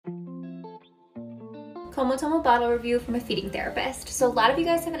Comotomo bottle review from a feeding therapist. So a lot of you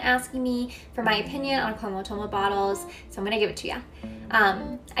guys have been asking me for my opinion on Comotomo bottles, so I'm gonna give it to you.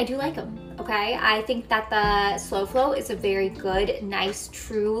 I do like them, okay? I think that the Slow Flow is a very good, nice,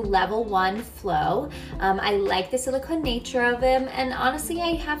 true level 1 flow. I like the silicone nature of them, and honestly,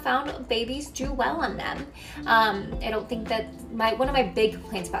 I have found babies do well on them. I don't think that one of my big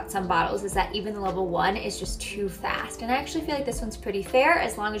complaints about some bottles is that even the level 1 is just too fast, and I actually feel like this one's pretty fair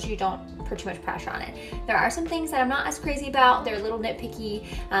as long as you don't put too much pressure on it. There are some things that I'm not as crazy about. They're a little nitpicky,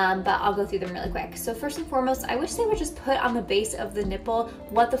 but I'll go through them really quick. So first and foremost, I wish they would just put on the base of the nipple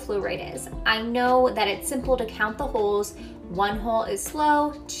what the flow rate is. I know that it's simple to count the holes. 1 hole is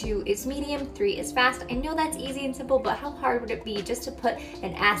slow, 2 is medium, 3 is fast. I know that's easy and simple, but how hard would it be just to put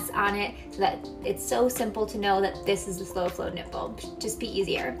an S on it so that it's so simple to know that this is the Slow Flow nipple? Just be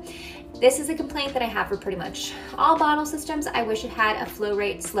easier. This is a complaint that I have for pretty much all bottle systems. I wish it had a flow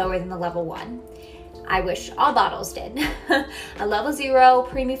rate slower than the level 1. I wish all bottles did. A level 0,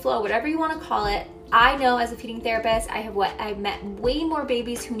 preemie flow, whatever you want to call it. I know as a feeding therapist, I've met way more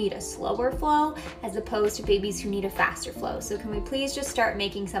babies who need a slower flow as opposed to babies who need a faster flow. So can we please just start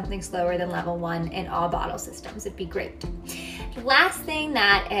making something slower than level 1 in all bottle systems? It'd be great. The last thing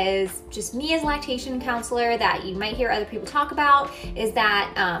that is just me as a lactation counselor that you might hear other people talk about is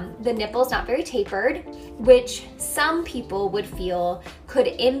that the nipple's not very tapered, which some people would feel could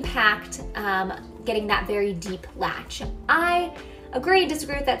impact getting that very deep latch. I agree and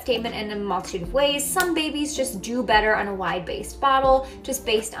disagree with that statement in a multitude of ways. Some babies just do better on a wide-based bottle, just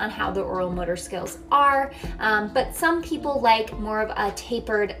based on how their oral motor skills are. But some people like more of a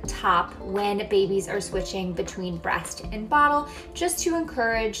tapered top when babies are switching between breast and bottle, just to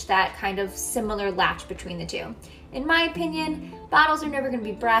encourage that kind of similar latch between the two. In my opinion, bottles are never going to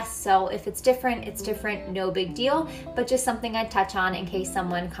be breasts, so if it's different, no big deal, but just something I'd touch on in case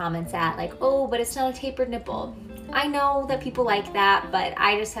someone comments at like, oh, but it's not a tapered nipple. I know that people like that, but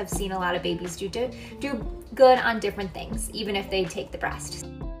I just have seen a lot of babies do good on different things, even if they take the breast.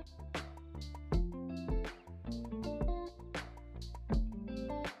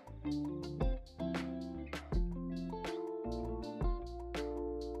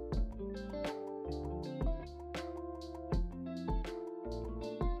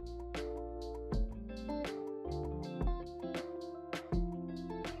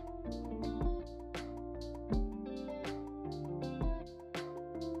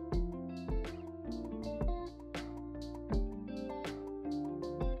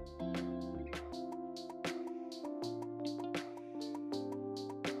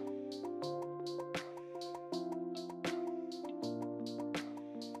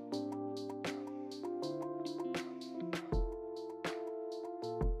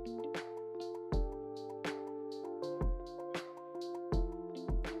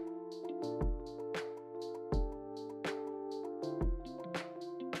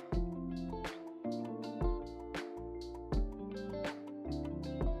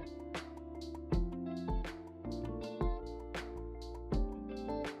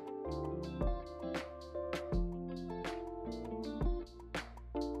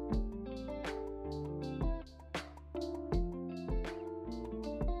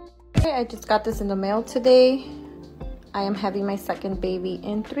 I just got this in the mail today. I am having my second baby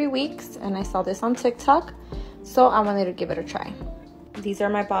in 3 weeks, and I saw this on TikTok, so I wanted to give it a try. These are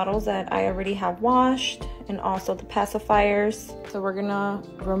my bottles that I already have washed, and also the pacifiers. So we're gonna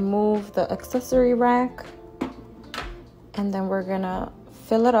remove the accessory rack, and then we're gonna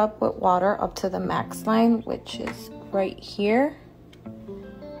fill it up with water up to the max line, which is right here.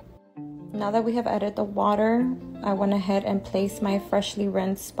 Now that we have added the water, I went ahead and placed my freshly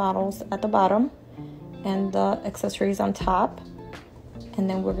rinsed bottles at the bottom and the accessories on top, and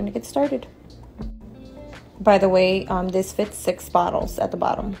then we're gonna get started. By the way, this fits 6 bottles at the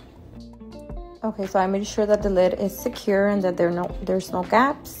bottom. Okay, so I made sure that the lid is secure and that there's no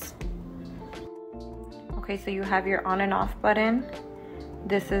gaps. Okay, so you have your on and off button.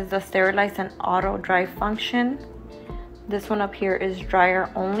 This is the sterilize and auto dry function. This one up here is dryer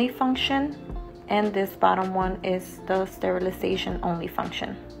only function, and this bottom one is the sterilization only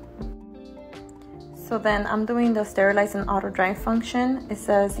function. So then I'm doing the sterilize and auto dry function. It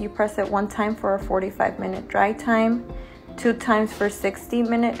says you press it 1 time for a 45-minute dry time, 2 times for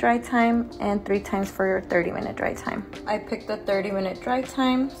 60-minute dry time, and 3 times for your 30-minute dry time. I picked the 30-minute dry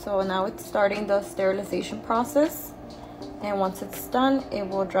time, so now it's starting the sterilization process, and once it's done, it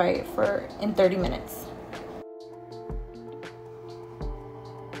will dry it in 30 minutes.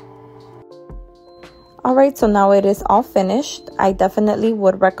 Alright, so now it is all finished. I definitely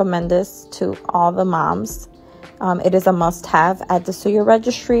would recommend this to all the moms. It is a must-have. Add this to your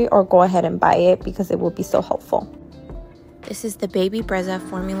registry or go ahead and buy it because it will be so helpful. This is the Baby Brezza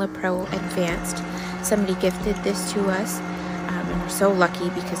Formula Pro Advanced. Somebody gifted this to us, and we're so lucky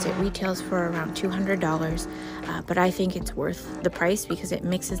because it retails for around $200. But I think it's worth the price because it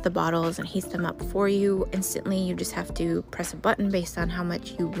mixes the bottles and heats them up for you instantly. You just have to press a button based on how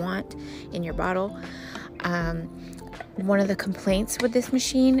much you want in your bottle. One of the complaints with this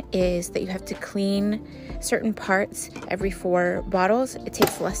machine is that you have to clean certain parts every 4 bottles. It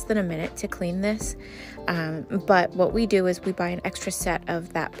takes less than a minute to clean this, but what we do is we buy an extra set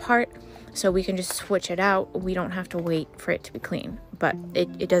of that part so we can just switch it out. We don't have to wait for it to be clean, but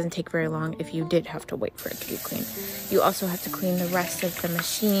it doesn't take very long if you did have to wait for it to be clean. You also have to clean the rest of the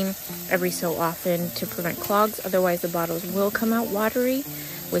machine every so often to prevent clogs, otherwise the bottles will come out watery,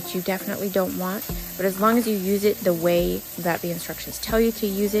 which you definitely don't want. But as long as you use it the way that the instructions tell you to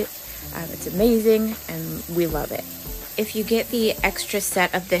use it, it's amazing and we love it. If you get the extra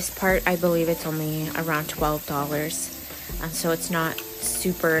set of this part, I believe it's only around $12, and so it's not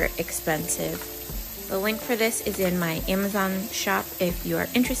super expensive. The link for this is in my Amazon shop. If you are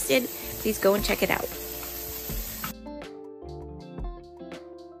interested, please go and check it out.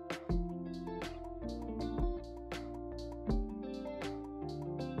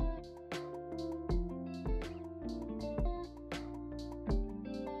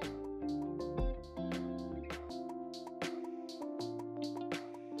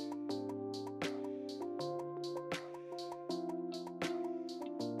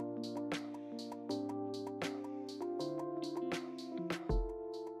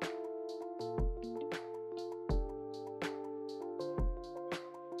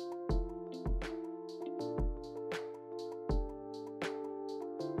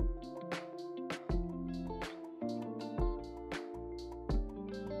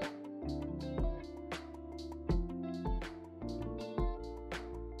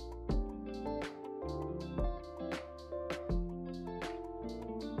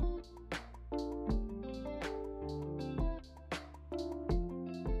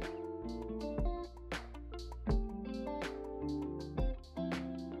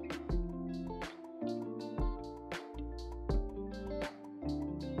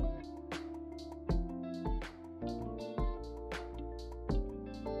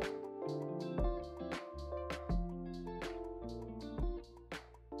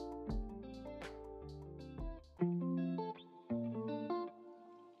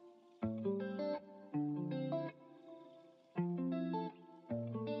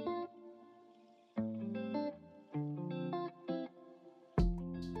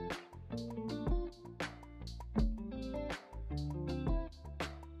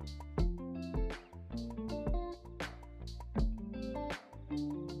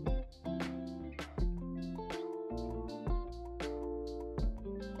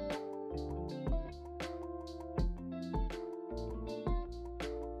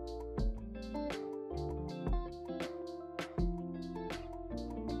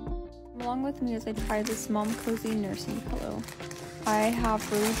 Along with me as I try this Mom Cozy nursing pillow. I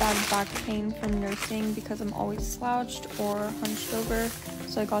have really bad back pain from nursing because I'm always slouched or hunched over.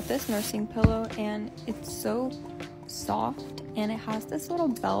 So I got this nursing pillow and it's so soft and it has this little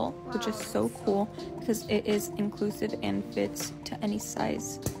belt, which is so cool because it is inclusive and fits to any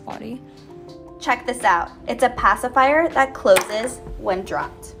size body. Check this out. It's a pacifier that closes when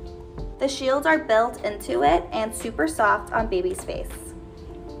dropped. The shields are built into it and super soft on baby's face.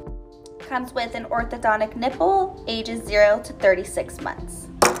 Comes with an orthodontic nipple, ages 0 to 36 months.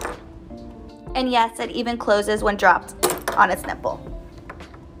 And yes, it even closes when dropped on its nipple.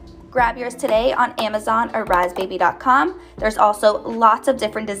 Grab yours today on Amazon or RazBaby.com. There's also lots of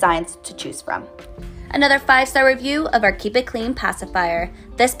different designs to choose from. Another 5-star review of our Keep It Clean pacifier.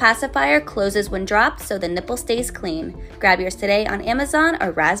 This pacifier closes when dropped so the nipple stays clean. Grab yours today on Amazon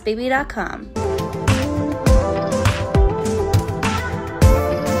or RazBaby.com.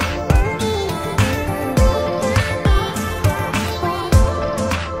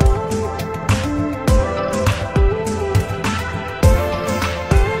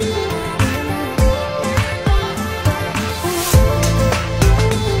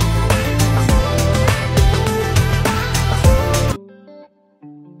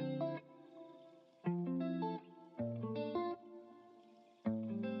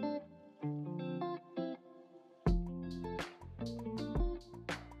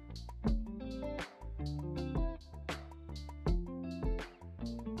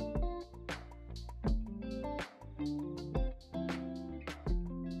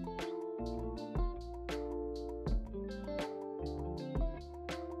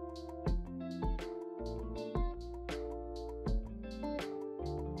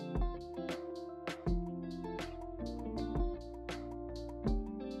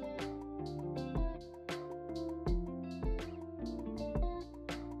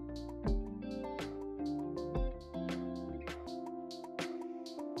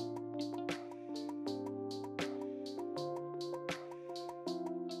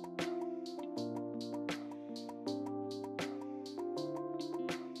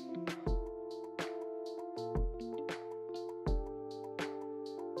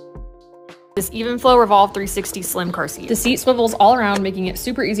 This Evenflo Revolve 360 slim car seat. The seat swivels all around, making it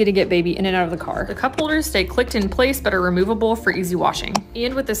super easy to get baby in and out of the car. The cup holders stay clicked in place but are removable for easy washing.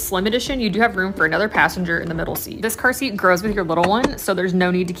 And with this slim edition, you do have room for another passenger in the middle seat. This car seat grows with your little one, so there's no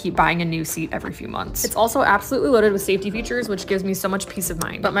need to keep buying a new seat every few months. It's also absolutely loaded with safety features, which gives me so much peace of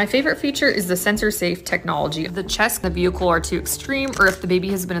mind. But my favorite feature is the sensor safe technology. If the chest and the vehicle are too extreme, or if the baby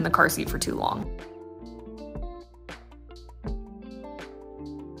has been in the car seat for too long.